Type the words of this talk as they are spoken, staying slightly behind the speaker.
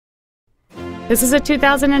This is a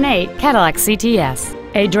 2008 Cadillac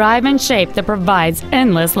CTS, a drive and shape that provides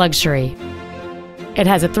endless luxury. It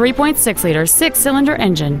has a 3.6-liter six-cylinder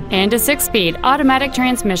engine and a 6-speed automatic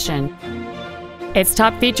transmission. Its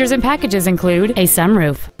top features and packages include a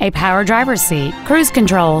sunroof, a power driver's seat, cruise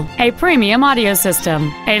control, a premium audio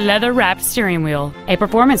system, a leather-wrapped steering wheel, a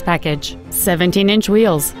performance package, 17-inch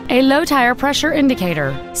wheels, a low tire pressure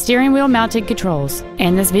indicator, steering wheel mounted controls,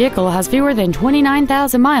 and this vehicle has fewer than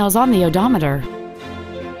 29,000 miles on the odometer.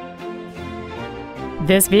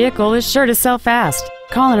 This vehicle is sure to sell fast.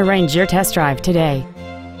 Call and arrange your test drive today.